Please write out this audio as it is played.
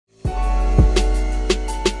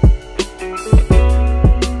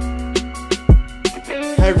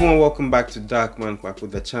Everyone, welcome back to Kpakpo,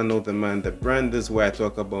 the channel, the man, the brand. This is where I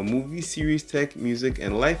talk about movies, series, tech, music,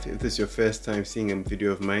 and life. If this is your first time seeing a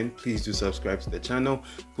video of mine, please do subscribe to the channel,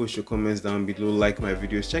 post your comments down below, like my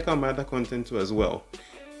videos, check out my other content too as well.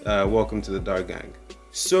 Welcome to the Dark Gang.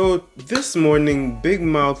 So this morning, Big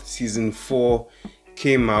Mouth season 4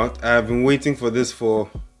 came out. I've been waiting for this for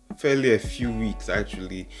fairly a few weeks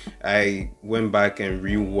actually. I went back and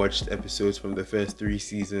rewatched episodes from the first 3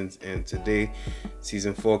 seasons, and today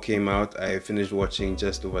season 4 came out. I finished watching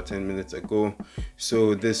just over 10 minutes ago,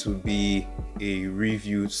 so this will be a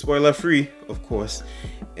review, spoiler free of course,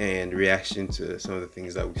 and reaction to some of the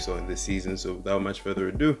things that we saw in this season. So without much further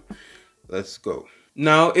ado, let's go.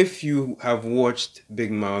 Now, if you have watched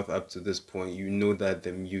Big Mouth up to this point, you know that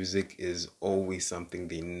the music is always something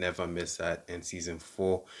they never miss at, and season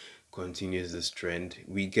 4 continues this trend.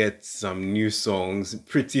 We get some new songs,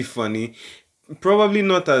 pretty funny, probably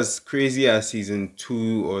not as crazy as season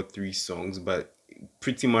 2 or 3 songs, but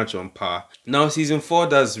pretty much on par. Now season 4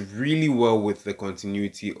 does really well with the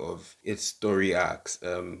continuity of its story arcs,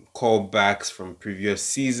 callbacks from previous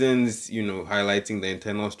seasons, you know, highlighting the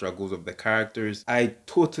internal struggles of the characters. I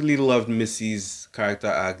totally loved Missy's character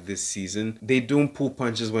arc this season. They don't pull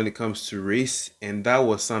punches when it comes to race, and that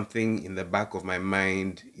was something in the back of my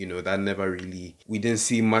mind, you know, that we didn't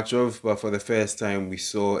see much of, but for the first time we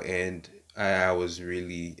saw, and I was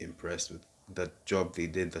really impressed with the job they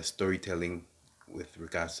did, the storytelling with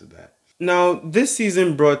regards to that. Now, this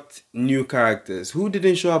season brought new characters who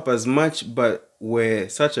didn't show up as much but were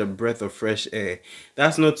such a breath of fresh air.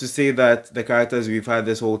 That's not to say that the characters we've had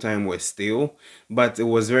this whole time were stale, but it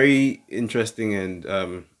was very interesting, and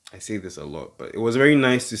I say this a lot, but it was very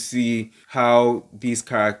nice to see how these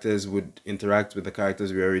characters would interact with the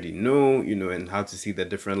characters we already know, you know, and how to see the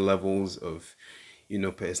different levels of, you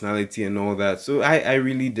know, personality and all that. So I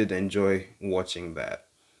really did enjoy watching that.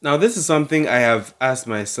 Now, this is something I have asked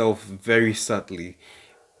myself very subtly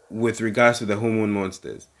with regards to the hormone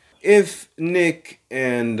monsters. If Nick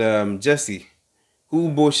and Jesse, who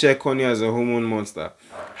both share Connie as a hormone monster,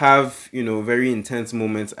 have, you know, very intense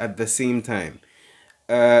moments at the same time,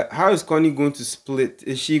 how is Connie going to split?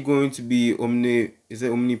 Is she going to be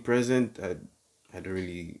omnipresent?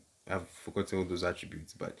 I've forgotten all those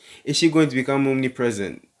attributes, but is she going to become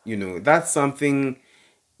omnipresent? You know, that's something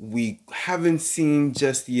we haven't seen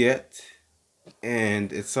just yet,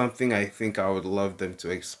 and it's something I think I would love them to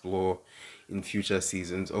explore in future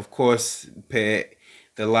seasons. Of course, per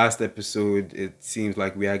the last episode, it seems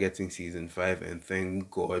like we are getting season 5, and thank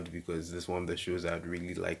God, because this is one of the shows I'd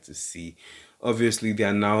really like to see. Obviously, they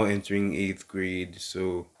are now entering 8th grade,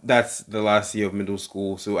 so that's the last year of middle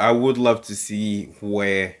school, so I would love to see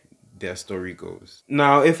where their story goes.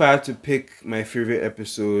 Now, if I had to pick my favorite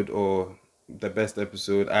episode or the best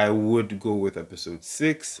episode, I would go with episode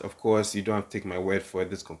 6. Of course, you don't have to take my word for it.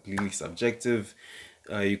 This is completely subjective.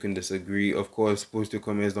 You can disagree. Of course, post your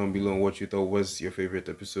comments down below on what you thought was your favorite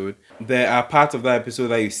episode. There are parts of that episode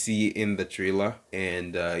that you see in the trailer,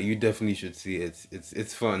 and you definitely should see it.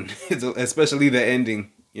 It's fun. Especially the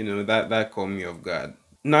ending, you know, that caught me off guard.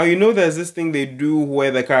 Now, you know, there's this thing they do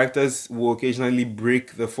where the characters will occasionally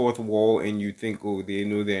break the fourth wall, and you think, oh, they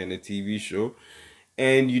know they're in a TV show.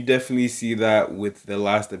 And you definitely see that with the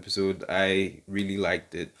last episode. I really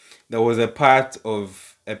liked it. There was a part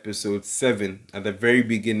of episode 7 at the very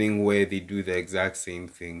beginning where they do the exact same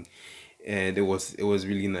thing, and it was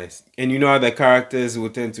really nice. And you know how the characters will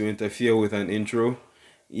tend to interfere with an intro?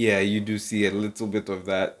 Yeah, you do see a little bit of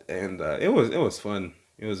that, and it was fun.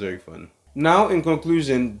 It was very fun. Now, in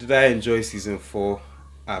conclusion, did I enjoy season 4?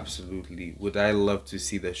 Absolutely. Would I love to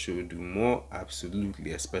see the show do more?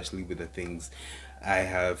 Absolutely, especially with the things I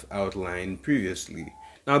have outlined previously.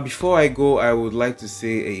 Now, before I go, I would like to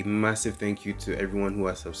say a massive thank you to everyone who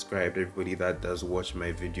has subscribed, everybody that does watch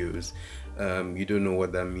my videos. You don't know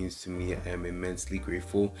what that means to me. I am immensely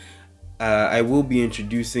grateful. I will be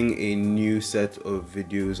introducing a new set of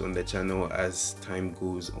videos on the channel as time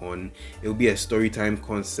goes on. It will be a story time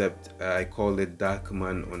concept. I call it Dark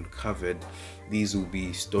Man Uncovered. These will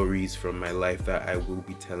be stories from my life that I will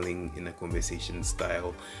be telling in a conversation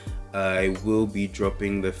style. I will be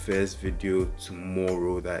dropping the first video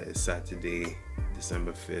tomorrow, that is Saturday,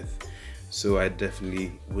 December 5th. So I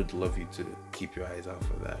definitely would love you to keep your eyes out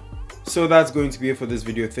for that. So that's going to be it for this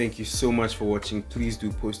video. Thank you so much for watching. Please do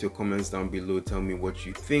post your comments down below. Tell me what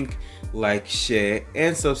you think. Like, share,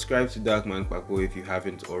 and subscribe to Kpakpo if you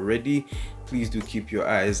haven't already. Please do keep your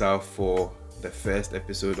eyes out for the first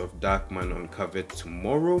episode of Dark Man Uncovered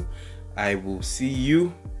tomorrow. I will see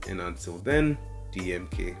you, and until then,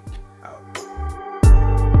 DMK out.